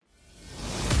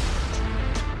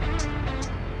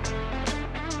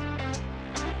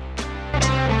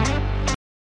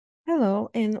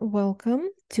and welcome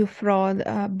to Fraud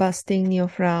Busting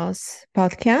Neofraus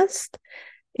podcast.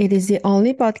 It is the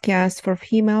only podcast for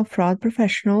female fraud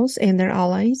professionals and their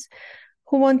allies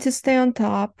who want to stay on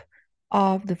top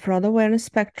of the fraud awareness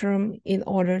spectrum in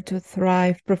order to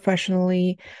thrive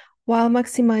professionally while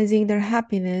maximizing their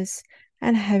happiness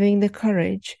and having the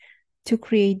courage to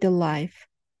create the life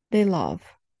they love.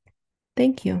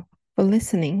 Thank you for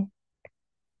listening.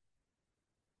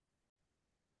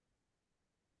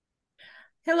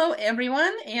 Hello,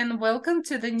 everyone, and welcome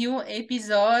to the new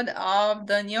episode of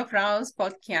the Neofraus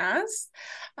podcast.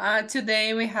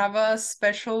 Today, we have a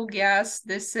special guest.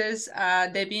 This is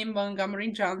Debbie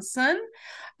Montgomery Johnson.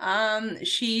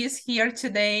 She is here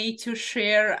today to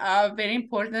share a very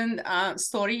important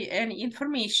story and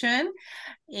information.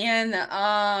 And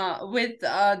with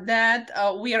that,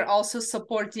 we are also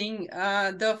supporting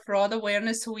the Fraud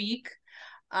Awareness Week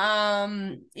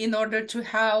in order to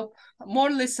help more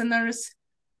listeners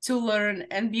to learn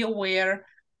and be aware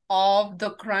of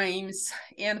the crimes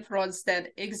and frauds that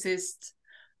exist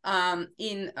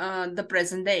in the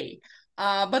present day.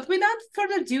 But without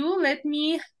further ado, let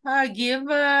me give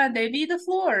Debbie the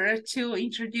floor to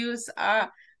introduce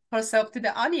herself to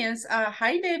the audience.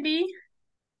 Hi, Debbie.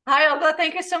 Hi, Olga.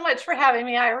 Thank you so much for having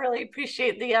me. I really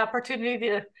appreciate the opportunity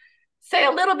to say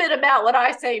a little bit about what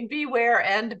I say, beware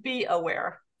and be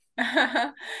aware.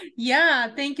 Yeah,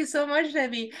 thank you so much,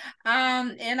 Debbie.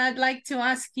 And I'd like to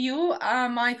ask you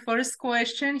my first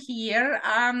question here.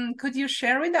 Could you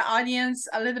share with the audience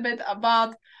a little bit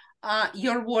about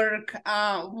your work,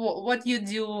 what you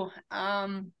do?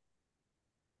 I'm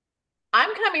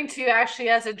coming to you actually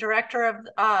as a director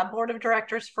of board of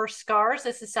directors for SCARS,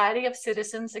 the Society of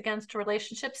Citizens Against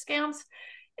Relationship Scams.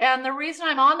 And the reason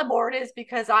I'm on the board is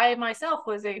because I myself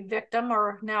was a victim,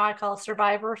 or now I call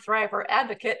survivor, thriver,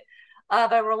 advocate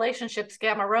of a relationship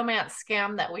scam, a romance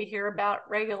scam that we hear about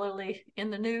regularly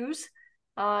in the news.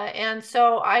 And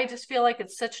so I just feel like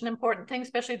it's such an important thing,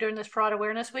 especially during this Fraud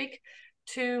Awareness Week,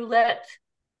 to let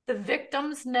the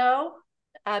victims know,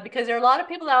 because there are a lot of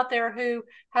people out there who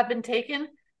have been taken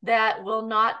that will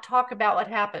not talk about what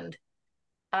happened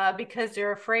because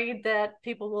they're afraid that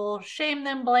people will shame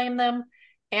them, blame them.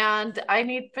 And I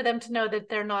need for them to know that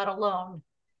they're not alone.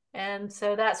 And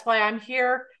so that's why I'm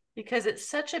here, because it's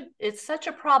such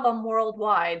a problem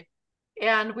worldwide.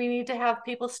 And we need to have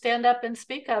people stand up and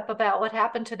speak up about what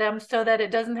happened to them so that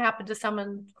it doesn't happen to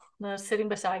someone sitting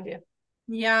beside you.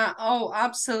 Yeah, oh,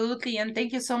 absolutely. And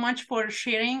thank you so much for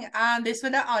sharing this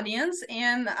with the audience.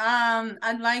 And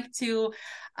I'd like to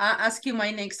ask you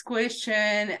my next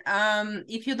question.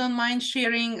 If you don't mind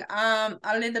sharing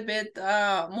a little bit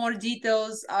more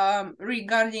details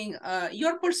regarding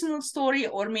your personal story,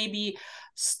 or maybe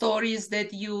stories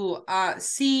that you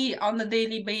see on a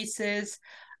daily basis,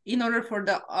 in order for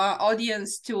the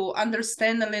audience to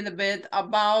understand a little bit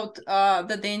about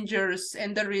the dangers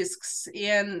and the risks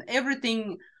and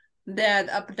everything that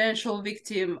a potential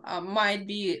victim might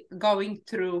be going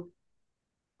through.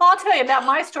 I'll tell you about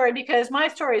my story, because my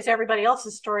story is everybody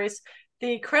else's stories.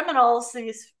 The criminals,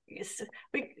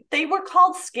 they were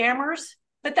called scammers,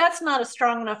 but that's not a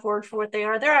strong enough word for what they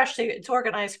are. It's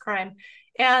organized crime.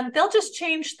 And they'll just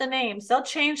change the names. They'll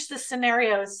change the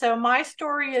scenarios. So my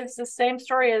story is the same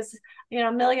story as,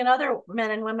 a million other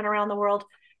men and women around the world.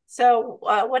 So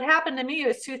what happened to me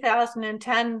was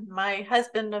 2010. My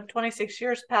husband of 26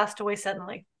 years passed away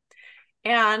suddenly.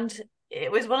 And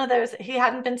it was one of those, he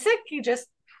hadn't been sick.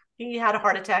 He had a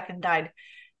heart attack and died.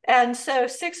 And so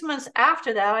 6 months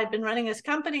after that, I'd been running his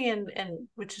company, and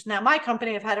which is now my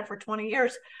company. I've had it for 20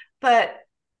 years. But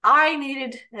I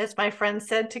needed, as my friend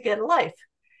said, to get a life.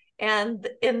 And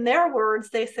in their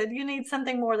words, they said, you need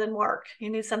something more than work.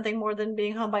 You need something more than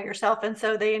being home by yourself. And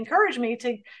so they encouraged me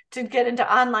to get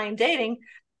into online dating.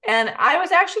 And I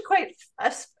was actually quite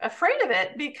afraid of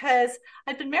it, because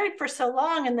I'd been married for so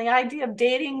long, and the idea of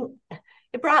dating,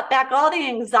 it brought back all the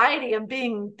anxiety of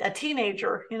being a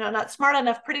teenager, not smart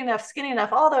enough, pretty enough, skinny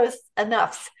enough, all those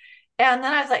enoughs. And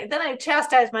then I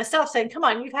chastised myself, saying, come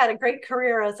on, you've had a great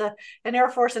career as an Air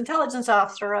Force intelligence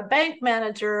officer, a bank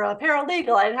manager, a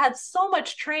paralegal. I'd had so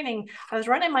much training. I was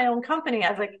running my own company.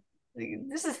 I was like,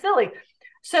 this is silly.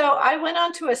 So I went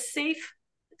onto a safe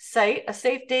site, a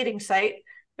safe dating site.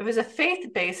 It was a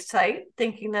faith-based site,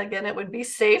 thinking that, again, it would be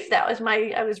safe.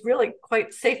 I was really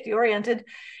quite safety oriented.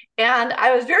 And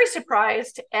I was very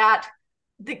surprised at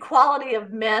the quality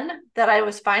of men that I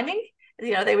was finding.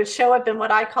 They would show up in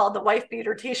what I called the wife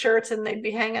beater t-shirts, and they'd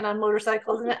be hanging on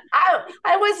motorcycles. And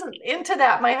I wasn't into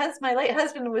that. My late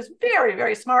husband was very,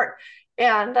 very smart.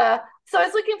 And so I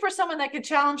was looking for someone that could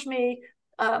challenge me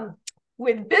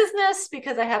with business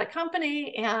because I had a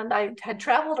company and I had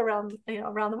traveled around,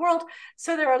 around the world.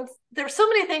 So there were so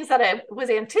many things that I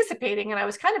was anticipating, and I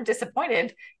was kind of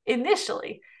disappointed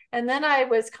initially. And then I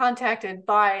was contacted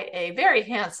by a very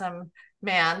handsome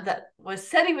man that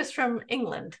said he was from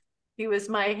England. He was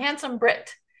my handsome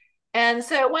Brit. And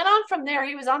so it went on from there.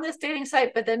 He was on this dating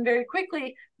site, but then very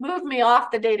quickly moved me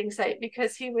off the dating site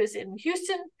because he was in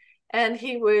Houston and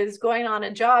he was going on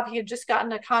a job. He had just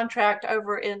gotten a contract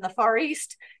over in the Far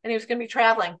East and he was going to be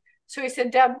traveling. So he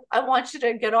said, Deb, I want you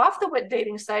to get off the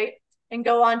dating site and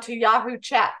go on to Yahoo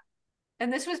Chat.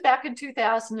 And this was back in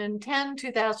 2010,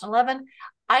 2011.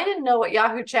 I didn't know what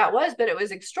Yahoo Chat was, but it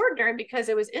was extraordinary because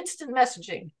it was instant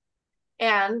messaging.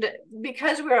 And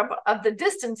because we were of the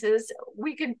distances,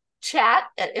 we could chat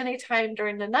at any time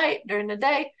during the night, during the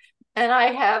day. And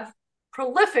I have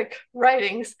prolific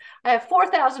writings. I have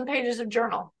 4,000 pages of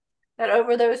journal that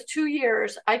over those 2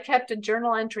 years, I kept a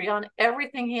journal entry on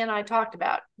everything he and I talked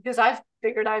about because I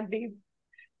figured I'd be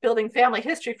building family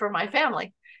history for my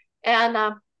family. And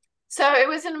so it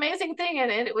was an amazing thing.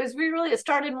 And it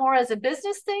started more as a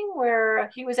business thing where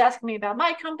he was asking me about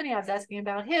my company. I was asking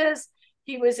about his.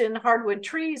 He was in hardwood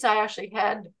trees. I actually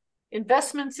had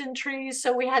investments in trees.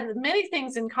 So we had many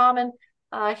things in common.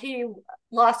 He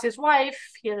lost his wife,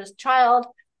 he had his child.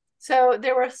 So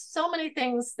there were so many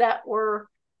things that were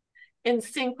in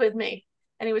sync with me.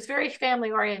 And he was very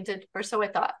family oriented, or so I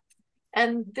thought.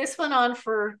 And this went on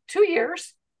for 2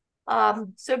 years.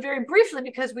 So very briefly,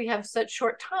 because we have such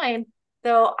short time,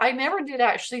 though, I never did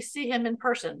actually see him in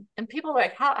person. And people are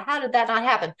like, how did that not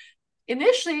happen?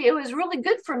 Initially, it was really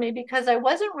good for me because I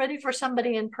wasn't ready for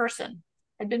somebody in person.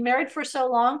 I'd been married for so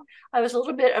long. I was a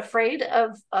little bit afraid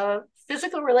of a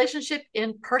physical relationship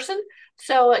in person.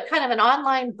 So kind of an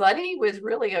online buddy was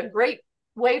really a great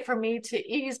way for me to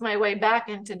ease my way back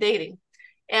into dating.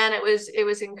 And it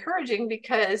was encouraging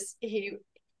because he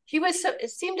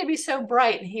seemed to be so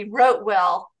bright and he wrote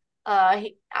well.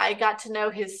 I got to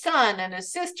know his son and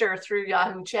his sister through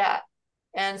Yahoo Chat.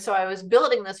 And so I was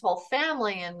building this whole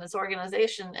family and this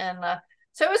organization. And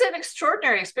so it was an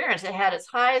extraordinary experience. It had its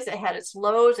highs, it had its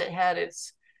lows, it had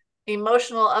its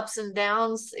emotional ups and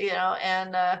downs,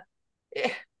 and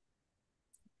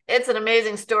it's an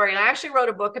amazing story. And I actually wrote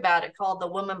a book about it called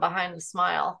The Woman Behind the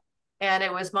Smile. And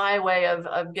it was my way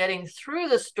of getting through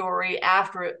the story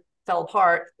after it fell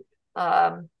apart.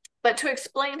 But to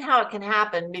explain how it can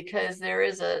happen, because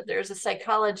there's a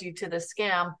psychology to the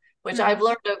scam, which I've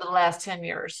learned over the last 10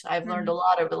 years. I've learned a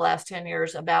lot over the last 10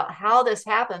 years about how this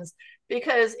happens,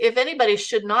 because if anybody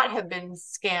should not have been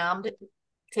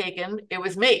taken, it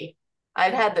was me.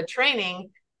 I'd had the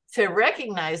training to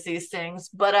recognize these things,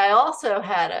 but I also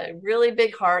had a really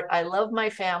big heart. I love my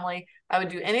family. I would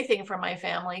do anything for my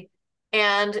family.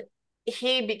 And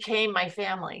he became my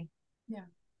family. Yeah.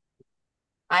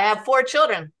 I have 4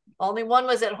 children. Only one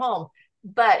was at home,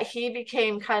 but he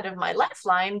became kind of my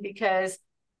lifeline because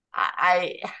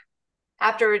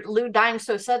after Lou dying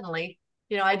so suddenly,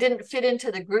 I didn't fit into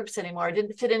the groups anymore. I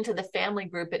didn't fit into the family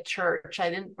group at church. I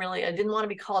didn't want to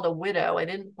be called a widow. I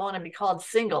didn't want to be called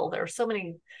single. There were so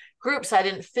many groups I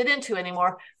didn't fit into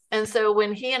anymore. And so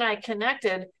when he and I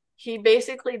connected, he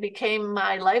basically became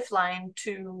my lifeline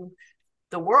to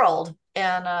the world.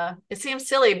 And it seems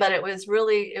silly, but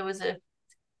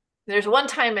there's one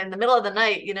time in the middle of the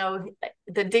night,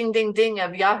 the ding, ding, ding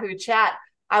of Yahoo Chat,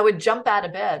 I would jump out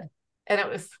of bed. And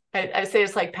I say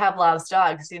it's like Pavlov's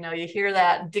dogs, you hear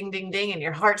that ding, ding, ding, and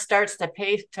your heart starts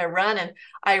to run. And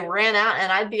I ran out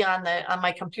and I'd be on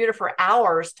my computer for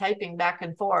hours typing back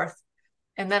and forth.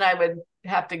 And then I would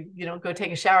have to, go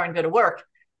take a shower and go to work.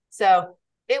 So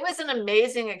it was an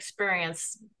amazing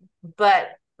experience.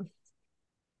 But,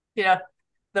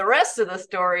 the rest of the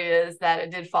story is that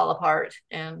it did fall apart.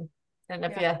 And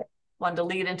if you wanted to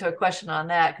lead into a question on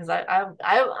that, because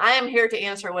I am here to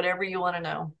answer whatever you want to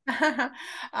know.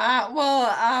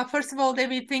 First of all,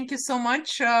 David, thank you so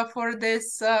much for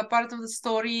this part of the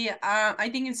story. I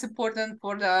think it's important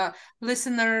for the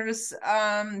listeners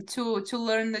to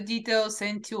learn the details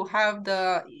and to have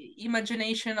the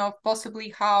imagination of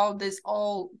possibly how this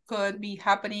all could be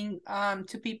happening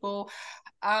to people.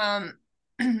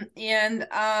 And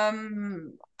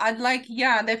I'd like,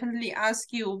 definitely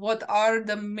ask you, what are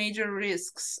the major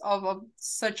risks of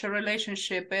such a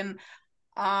relationship, and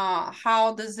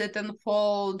how does it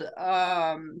unfold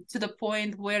to the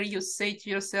point where you say to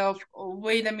yourself, oh,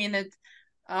 wait a minute,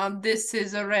 this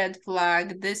is a red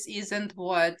flag. This isn't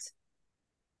what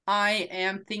I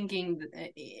am thinking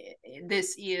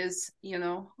this is,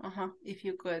 if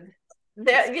you could.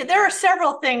 There are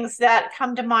several things that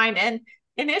come to mind, and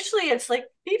initially it's like,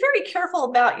 be very careful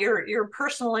about your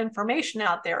personal information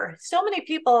out there. So many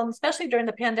people, and especially during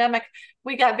the pandemic,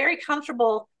 we got very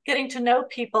comfortable getting to know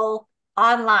people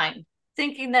online,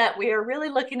 thinking that we are really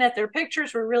looking at their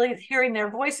pictures, we're really hearing their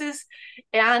voices,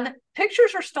 and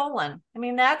pictures are stolen. I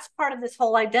mean, that's part of this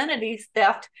whole identity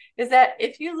theft, is that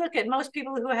if you look at most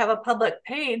people who have a public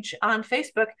page on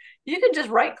Facebook, you can just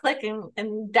right click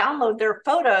and download their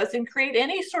photos and create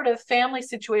any sort of family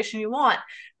situation you want,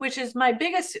 which is my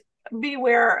biggest be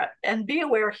aware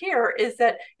here, is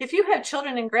that if you have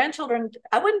children and grandchildren,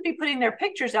 I wouldn't be putting their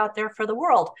pictures out there for the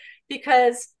world,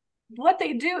 because what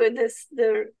they do in this,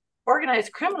 the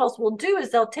organized criminals will do,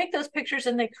 is they'll take those pictures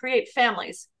and they create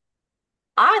families.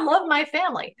 I love my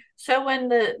family. So when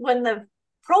the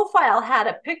profile had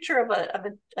a picture of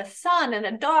a son and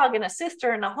a dog and a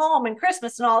sister and a home and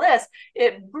Christmas and all this,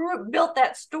 it built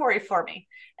that story for me.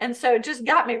 And so it just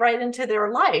got me right into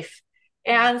their life.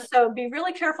 And so be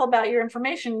really careful about your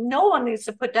information. No one needs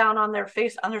to put down on their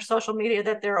social media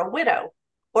that they're a widow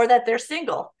or that they're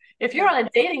single. If you're on a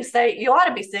dating site, you ought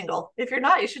to be single. If you're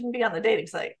not, you shouldn't be on the dating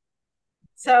site.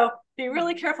 So be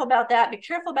really careful about that. Be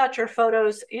careful about your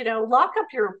photos. Lock up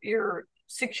your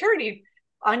security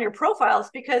on your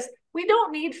profiles, because we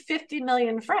don't need 50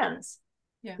 million friends.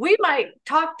 Yeah. We might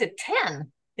talk to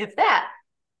 10, if that.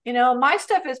 My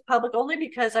stuff is public only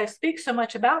because I speak so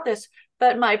much about this,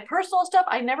 but my personal stuff,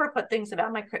 I never put things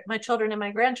about my children and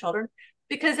my grandchildren,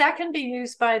 because that can be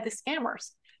used by the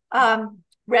scammers.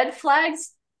 Red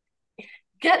flags,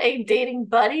 get a dating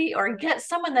buddy or get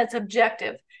someone that's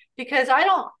objective, because I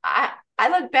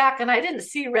look back and I didn't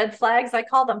see red flags. I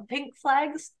call them pink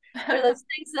flags. They're those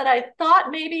things that I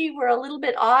thought maybe were a little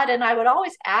bit odd. And I would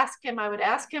always ask him,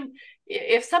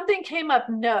 if something came up,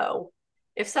 no.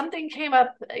 If something came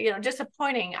up,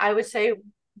 disappointing, I would say,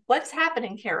 what's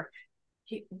happening here?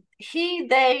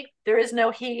 They, there is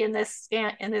no he in this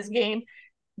game.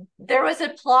 There was a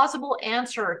plausible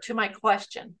answer to my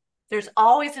question. There's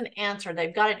always an answer.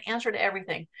 They've got an answer to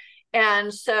everything.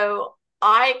 And so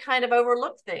I kind of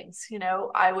overlooked things.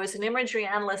 I was an imagery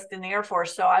analyst in the Air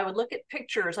Force, so I would look at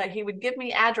pictures. He would give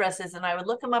me addresses, and I would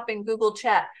look them up in Google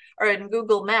Chat or in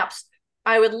Google Maps.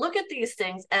 I would look at these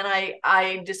things and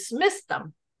I dismissed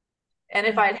them. And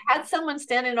if I'd had someone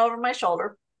standing over my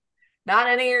shoulder, not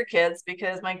any of your kids,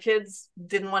 because my kids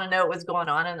didn't want to know what was going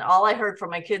on, and all I heard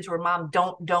from my kids were, "Mom,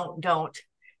 don't."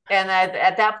 And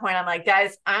at that point, I'm like,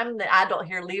 guys, I'm the adult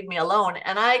here. Leave me alone.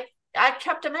 And I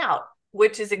kept them out,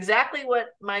 which is exactly what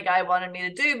my guy wanted me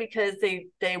to do, because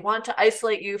they want to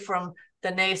isolate you from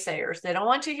the naysayers. They don't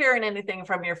want you hearing anything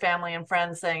from your family and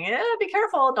friends saying, yeah, be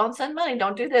careful, don't send money,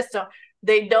 don't do this.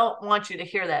 They don't want you to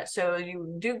hear that. So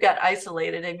you do get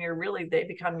isolated, and they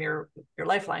become your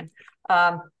lifeline.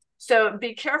 So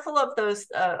be careful of those.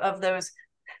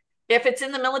 If it's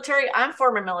in the military, I'm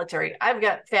former military. I've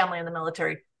got family in the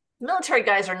military. Military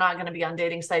guys are not going to be on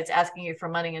dating sites asking you for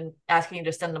money and asking you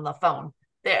to send them the phone.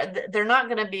 They're not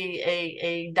going to be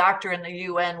a doctor in the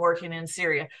UN working in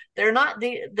Syria. They're not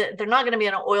going to be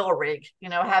in an oil rig,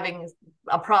 having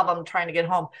a problem trying to get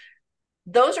home.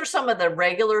 Those are some of the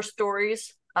regular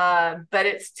stories, but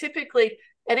it's typically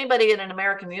anybody in an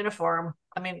American uniform.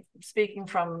 I mean, speaking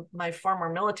from my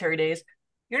former military days,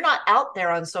 you're not out there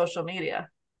on social media.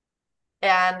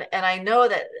 And I know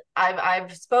that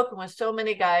I've spoken with so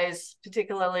many guys,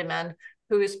 particularly men,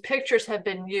 whose pictures have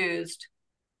been used,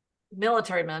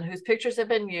 military men whose pictures have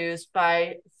been used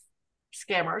by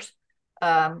scammers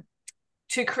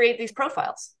to create these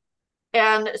profiles.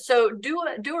 And so do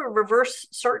a reverse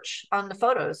search on the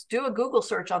photos, do a Google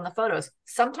search on the photos.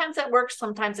 Sometimes that works,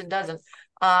 sometimes it doesn't.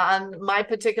 On my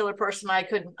particular person,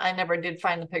 I never did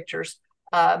find the pictures.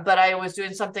 But I was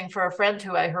doing something for a friend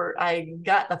who I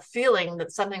got a feeling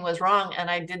that something was wrong, and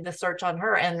I did the search on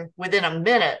her. And within a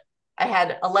minute, I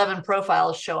had 11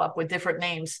 profiles show up with different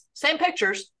names, same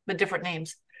pictures, but different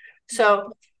names.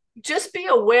 So just be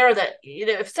aware that,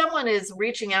 if someone is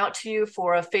reaching out to you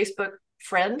for a Facebook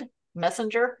friend,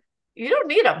 messenger, you don't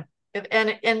need them.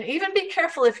 And even be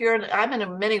careful if I'm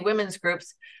in many women's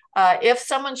groups. If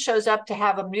someone shows up to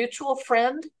have a mutual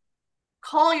friend,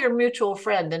 call your mutual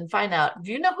friend and find out,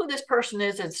 do you know who this person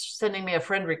is that's sending me a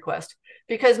friend request?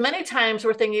 Because many times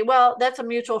we're thinking, well, that's a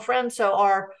mutual friend, so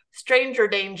our stranger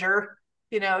danger,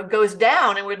 goes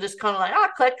down, and we're just kind of like,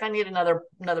 click, I need another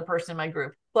person in my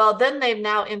group. Well, then they've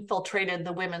now infiltrated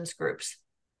the women's groups.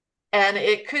 And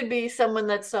it could be someone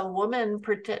that's a woman,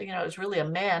 it's really a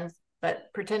man,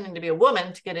 but pretending to be a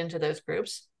woman to get into those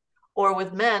groups. Or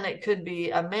with men, it could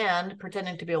be a man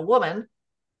pretending to be a woman.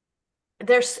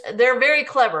 They're very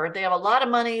clever. They have a lot of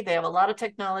money, they have a lot of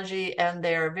technology, and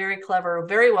they're very clever,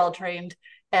 very well trained.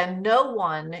 And no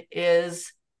one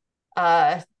is,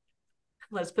 let's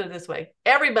put it this way,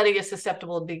 everybody is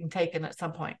susceptible to being taken at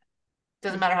some point.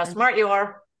 Doesn't matter how smart you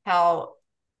are, how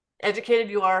educated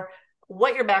you are,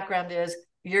 what your background is,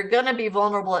 you're going to be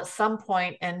vulnerable at some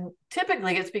point. And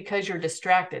typically it's because you're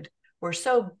distracted. We're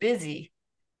so busy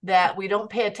that we don't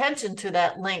pay attention to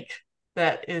that link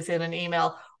that is in an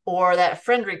email or that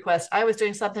friend request. I was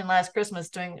doing something last Christmas,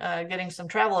 getting some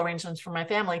travel arrangements for my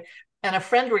family, and a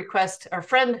friend request or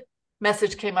friend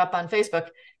message came up on Facebook,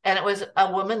 and it was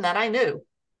a woman that I knew.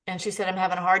 And she said, I'm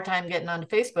having a hard time getting onto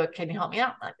Facebook. Can you help me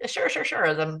out? Like, sure,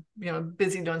 as I'm,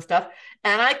 busy doing stuff.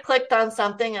 And I clicked on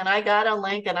something and I got a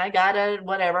link and I got a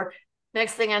whatever.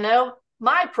 Next thing I know,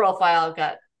 my profile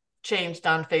got changed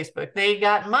on Facebook. They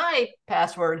got my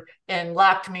password and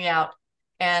locked me out.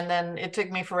 And then it took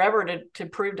me forever to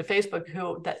prove to Facebook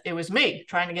that it was me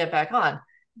trying to get back on.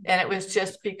 And it was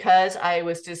just because I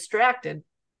was distracted.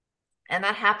 And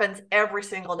that happens every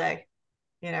single day.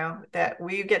 That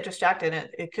we get distracted.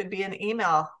 It could be an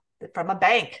email from a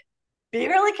bank. Be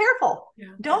really careful. Yeah.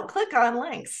 Don't click on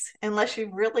links unless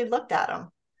you've really looked at them.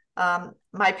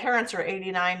 My parents are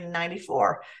 89 and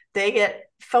 94. They get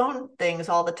phone things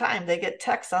all the time. They get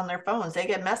texts on their phones. They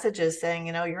get messages saying,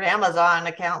 your Amazon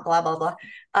account, blah, blah,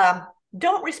 blah.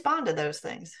 Don't respond to those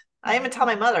things. I even tell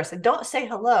my mother, I said, don't say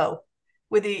hello.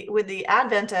 With the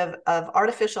advent of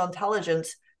artificial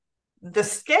intelligence, the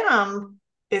scam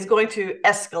is going to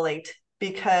escalate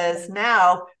because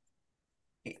now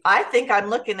I think I'm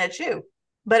looking at you,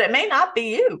 but it may not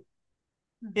be you.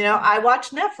 I watch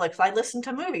Netflix, I listen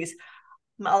to movies.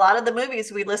 A lot of the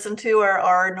movies we listen to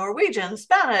are Norwegian,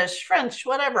 Spanish, French,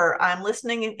 whatever. I'm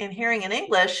listening and hearing in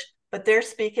English, but they're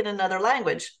speaking another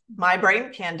language. My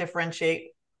brain can differentiate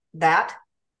that.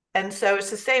 And so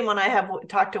it's the same when I have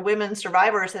talked to women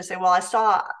survivors. They say, well, I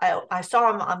saw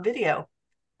him on video.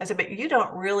 I said, but you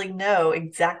don't really know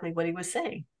exactly what he was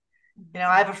saying.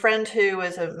 I have a friend who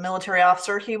is a military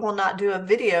officer. He will not do a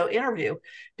video interview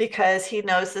because he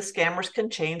knows the scammers can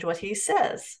change what he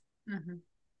says. Mm-hmm.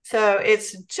 So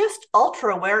it's just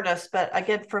ultra awareness. But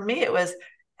again, for me, it was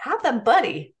have them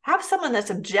buddy, have someone that's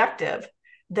objective,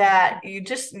 that you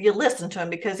listen to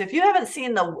them. Because if you haven't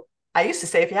seen I used to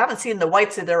say, if you haven't seen the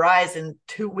whites of their eyes in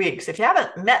 2 weeks, if you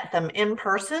haven't met them in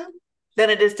person, then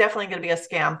it is definitely going to be a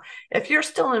scam. If you're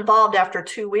still involved after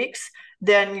 2 weeks,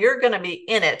 then you're going to be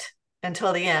in it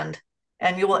until the end,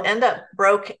 and you will end up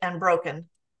broke and broken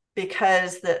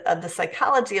because the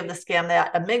psychology of the scam,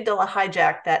 that amygdala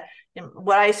hijack, that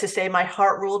what I used to say, my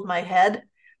heart ruled my head.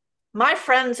 My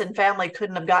friends and family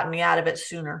couldn't have gotten me out of it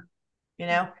sooner.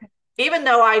 Even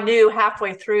though I knew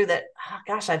halfway through that, oh,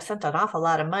 gosh, I've sent an awful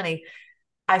lot of money.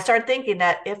 I started thinking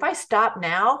that if I stop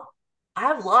now,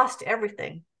 I've lost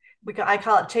everything. I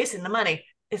call it chasing the money.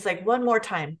 It's like one more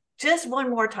time, just one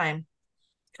more time.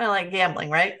 Kind of like gambling,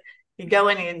 right? You go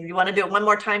in and you want to do it one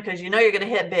more time because you're going to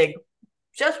hit big.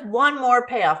 Just one more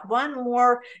payoff, one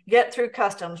more get through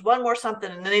customs, one more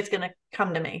something, and then he's going to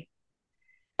come to me.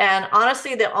 And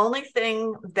honestly, the only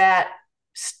thing that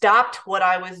stopped what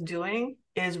I was doing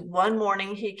is one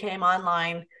morning he came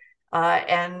online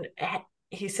and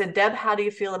he said, Deb, how do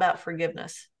you feel about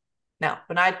forgiveness? Now,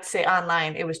 when I say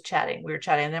online, it was chatting. We were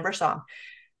chatting. I never saw him.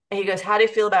 And he goes, how do you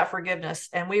feel about forgiveness?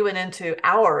 And we went into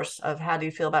hours of how do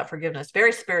you feel about forgiveness?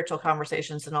 Very spiritual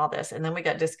conversations and all this. And then we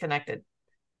got disconnected.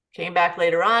 Came back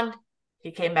later on.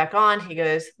 He came back on. He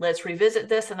goes, let's revisit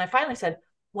this. And I finally said,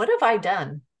 what have I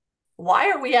done?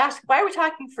 Why are we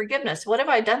talking forgiveness? What have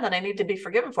I done that I need to be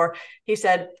forgiven for? He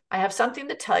said, I have something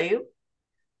to tell you.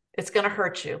 It's going to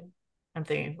hurt you. I'm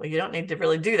thinking, well, you don't need to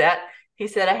really do that. He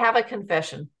said, I have a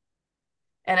confession.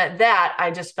 And at that,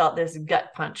 I just felt this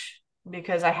gut punch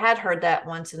because I had heard that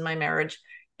once in my marriage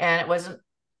and it wasn't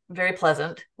very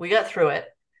pleasant. We got through it.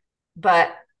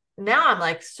 But now I'm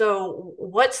like, so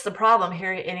what's the problem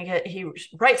here? And he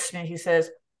writes to me, he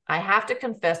says, I have to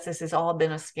confess this has all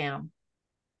been a scam.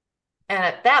 And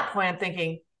at that point, I'm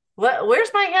thinking,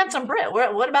 where's my handsome Brit?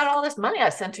 What about all this money I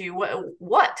sent to you?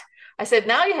 What? I said,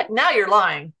 now you're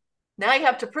lying. Now you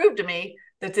have to prove to me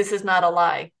that this is not a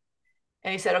lie.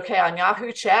 And he said, okay, on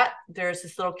Yahoo Chat, there's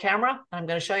this little camera, and I'm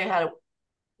going to show you how to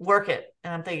work it.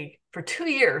 And I'm thinking, for 2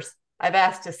 years, I've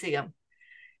asked to see him.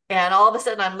 And all of a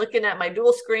sudden, I'm looking at my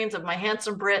dual screens of my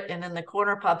handsome Brit, and in the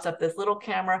corner pops up this little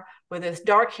camera with this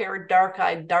dark-haired,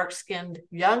 dark-eyed, dark-skinned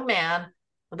young man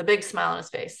with a big smile on his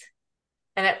face.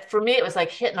 And for me, it was like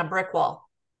hitting a brick wall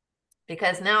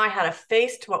because now I had a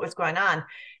face to what was going on.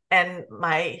 And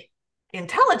my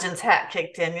intelligence hat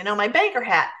kicked in, my banker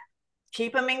hat.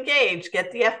 Keep him engaged,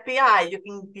 get the FBI. You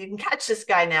can catch this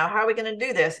guy now. How are we going to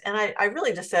do this? And I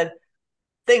really just said,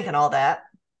 thinking all that,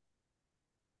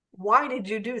 why did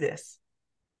you do this?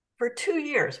 For 2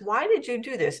 years, why did you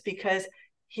do this? Because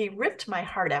he ripped my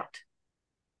heart out.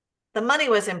 The money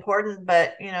was important,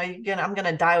 but I'm going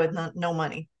to die with no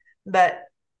money. But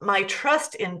my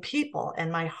trust in people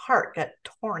and my heart got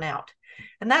torn out.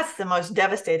 And that's the most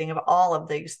devastating of all of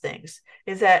these things,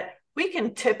 is that we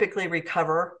can typically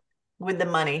recover with the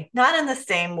money, not in the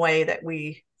same way that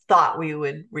we thought we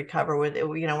would recover with it.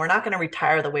 We're not going to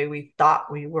retire the way we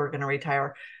thought we were going to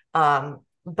retire.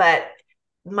 But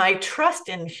my trust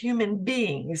in human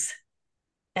beings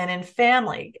and in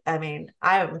family, I mean,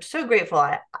 I'm so grateful.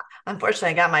 Unfortunately,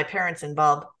 I got my parents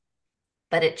involved,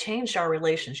 but it changed our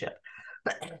relationship.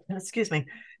 Excuse me.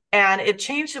 And it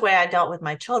changed the way I dealt with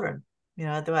my children,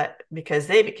 because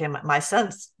my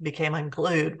sons became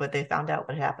unglued when they found out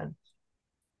what happened.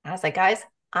 And I was like, guys,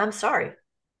 I'm sorry,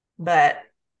 but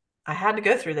I had to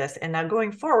go through this. And now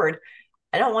going forward,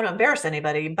 I don't want to embarrass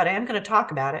anybody, but I am going to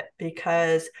talk about it,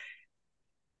 because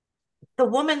the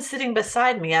woman sitting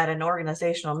beside me at an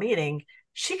organizational meeting,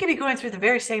 she could be going through the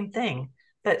very same thing,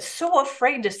 but so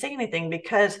afraid to say anything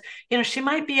because, she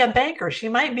might be a banker. She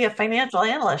might be a financial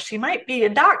analyst. She might be a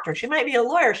doctor. She might be a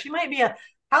lawyer. She might be a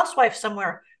housewife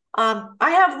somewhere. I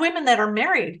have women that are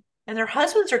married and their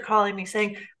husbands are calling me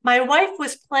saying, my wife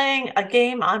was playing a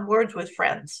game on Words with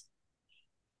Friends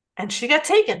and she got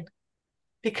taken,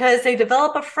 because they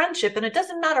develop a friendship, and it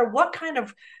doesn't matter what kind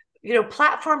of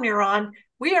platform you're on.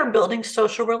 We are building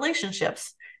social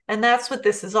relationships, and that's what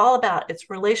this is all about. It's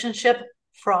relationship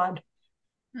fraud.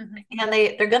 Mm-hmm. And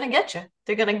they're going to get you.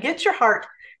 They're going to get your heart,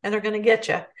 and they're going to get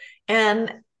you.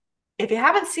 And if you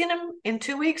haven't seen them in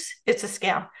 2 weeks, it's a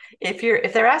scam.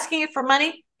 If they're asking you for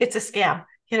money, it's a scam.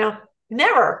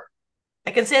 Never.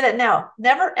 I can say that now.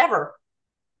 Never ever.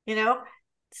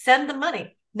 Send the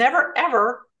money. Never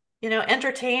ever.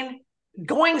 Entertain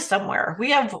going somewhere.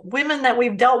 We have women that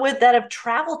we've dealt with that have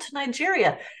traveled to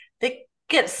Nigeria. They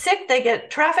get sick, they get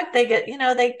trafficked,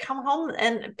 they come home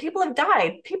and people have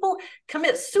died. People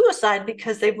commit suicide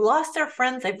because they've lost their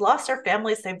friends, they've lost their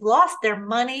families, they've lost their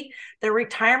money, their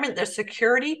retirement, their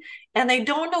security, and they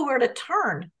don't know where to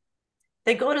turn.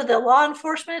 They go to the law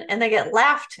enforcement and they get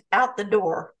laughed out the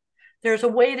door. There's a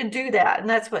way to do that. And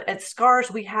that's what at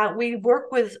SCARS we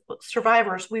work with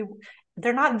survivors.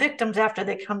 They're not victims after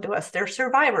they come to us. They're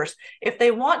survivors. If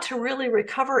they want to really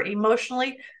recover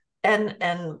emotionally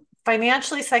and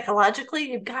financially,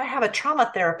 psychologically, you've got to have a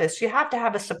trauma therapist. You have to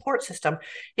have a support system.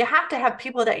 You have to have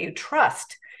people that you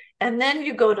trust. And then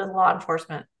you go to law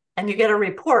enforcement and you get a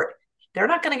report. They're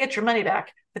not going to get your money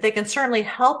back, but they can certainly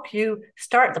help you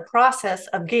start the process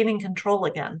of gaining control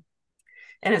again.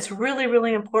 And it's really,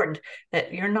 really important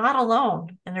that you're not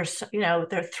alone. And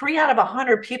there are 3 out of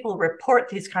 100 people report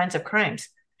these kinds of crimes.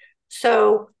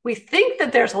 So we think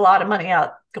that there's a lot of money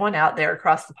going out there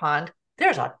across the pond.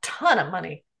 There's a ton of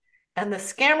money. And the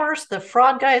scammers, the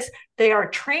fraud guys, they are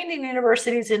trained in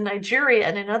universities in Nigeria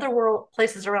and in other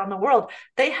places around the world.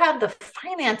 They have the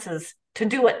finances to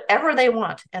do whatever they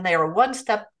want. And they are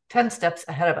 10 steps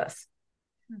ahead of us.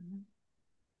 Mm-hmm.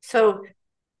 So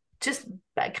just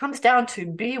that comes down to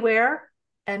beware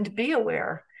and be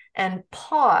aware and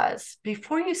pause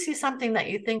before you see something that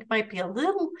you think might be a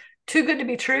little too good to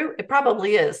be true. It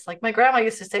probably is. Like my grandma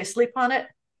used to say, sleep on it.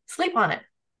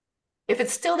 If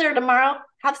it's still there tomorrow,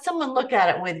 have someone look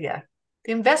at it with you.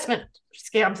 The investment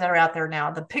scams that are out there now,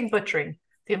 the pig butchering,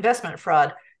 the investment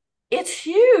fraud, it's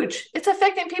huge. It's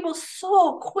affecting people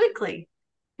so quickly.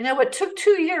 What took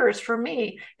 2 years for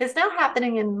me is now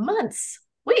happening in months,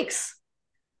 weeks.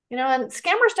 And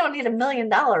scammers don't need $1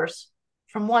 million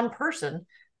from one person.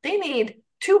 They need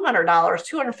 $200,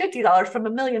 $250 from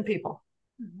 1 million people.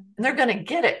 Mm-hmm. And they're going to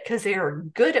get it because they are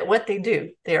good at what they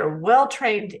do. They are well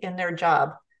trained in their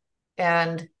job.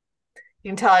 And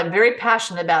you can tell I'm very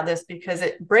passionate about this because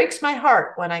it breaks my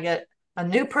heart when I get a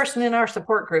new person in our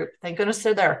support group. Thank goodness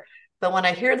they're there. But when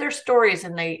I hear their stories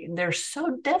and they're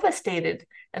so devastated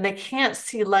and they can't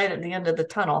see light at the end of the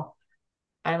tunnel,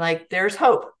 I'm like, there's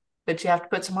hope. But you have to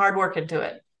put some hard work into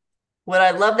it. Would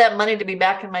I love that money to be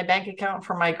back in my bank account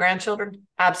for my grandchildren?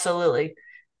 Absolutely.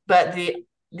 But the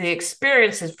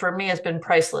experience for me has been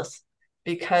priceless,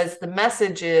 because the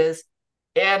message is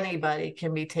anybody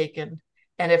can be taken.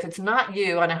 And if it's not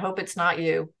you, and I hope it's not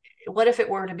you, what if it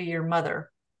were to be your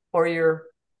mother or your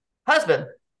husband,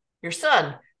 your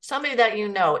son, somebody that you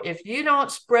know? If you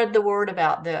don't spread the word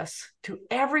about this to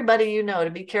everybody to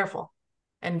be careful.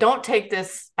 And don't take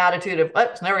this attitude of, oh,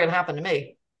 it's never going to happen to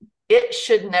me. It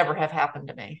should never have happened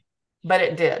to me, but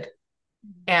it did.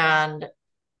 And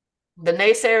the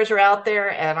naysayers are out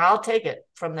there, and I'll take it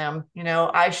from them.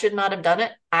 I should not have done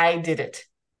it. I did it.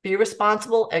 Be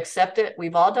responsible, accept it.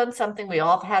 We've all done something. We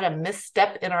all have had a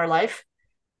misstep in our life.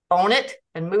 Own it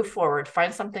and move forward.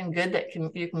 Find something good that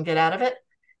you can get out of it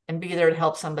and be there to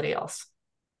help somebody else.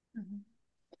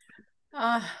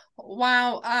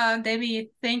 Wow,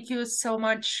 Debbie, thank you so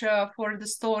much for the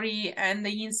story and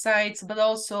the insights, but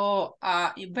also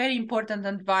very important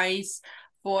advice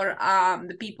for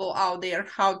the people out there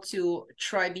how to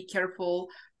try be careful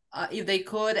if they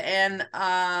could. And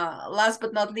last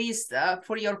but not least,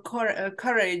 for your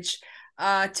courage.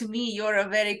 To me, you're a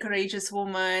very courageous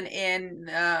woman, and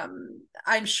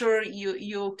I'm sure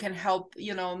you can help,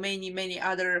 many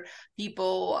other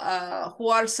people who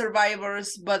are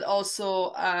survivors, but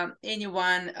also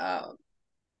anyone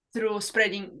through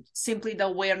spreading simply the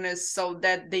awareness so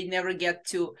that they never get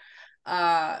to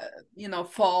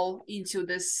fall into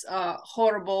this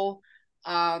horrible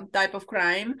type of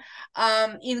crime.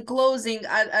 In closing,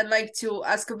 I'd like to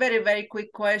ask a very, very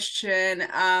quick question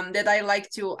that I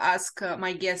like to ask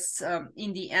my guests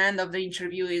in the end of the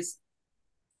interview is,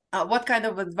 what kind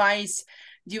of advice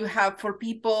do you have for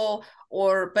people,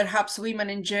 or perhaps women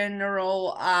in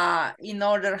general, in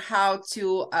order how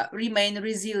to remain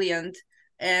resilient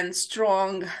and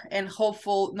strong and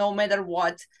hopeful no matter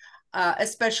what,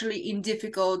 especially in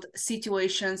difficult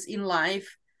situations in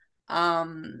life?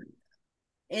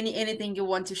 Anything you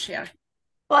want to share?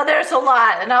 Well, there's a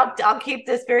lot, and I'll keep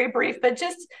this very brief, but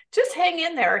just hang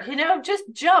in there, just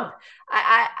jump.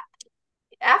 I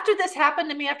after this happened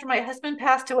to me, after my husband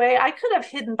passed away, I could have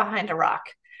hidden behind a rock.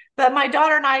 But my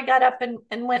daughter and I got up and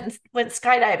went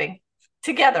skydiving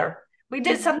together. We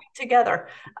did something together.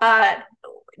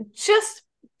 Just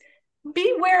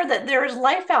be aware that there's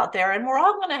life out there, and we're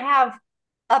all going to have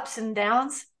ups and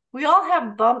downs. We all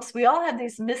have bumps. We all have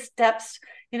these missteps.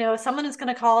 Someone is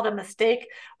going to call it a mistake.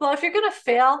 Well, if you're going to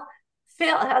fail.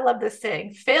 I love this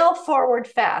saying, fail forward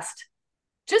fast.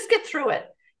 Just get through it.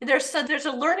 There's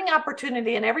a learning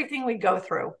opportunity in everything we go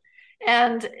through.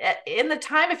 And in the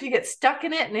time, if you get stuck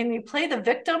in it and then you play the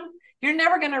victim, you're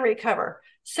never going to recover.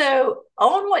 So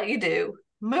own what you do,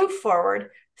 move forward,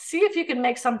 see if you can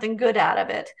make something good out of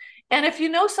it. And if you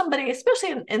know somebody,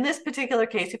 especially in this particular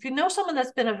case, if you know someone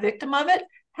that's been a victim of it,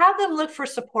 have them look for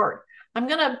support. I'm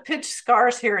going to pitch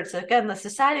SCARS here. It's, again, the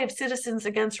Society of Citizens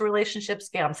Against Relationship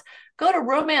Scams. Go to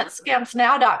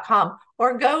romancescamsnow.com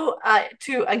or go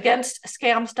to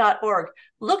againstscams.org.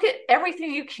 Look at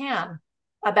everything you can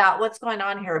about what's going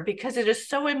on here, because it is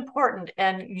so important.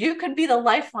 And you could be the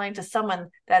lifeline to someone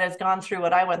that has gone through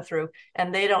what I went through,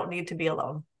 and they don't need to be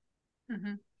alone.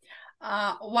 Mm-hmm.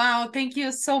 Wow, thank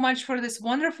you so much for this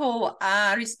wonderful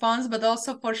response, but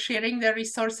also for sharing the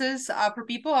resources for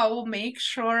people. I will make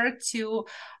sure to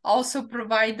also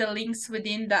provide the links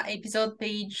within the episode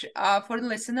page for the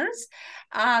listeners.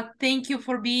 Thank you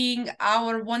for being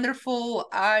our wonderful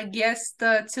guest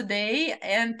today.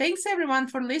 And thanks everyone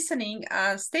for listening.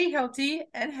 Stay healthy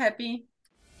and happy.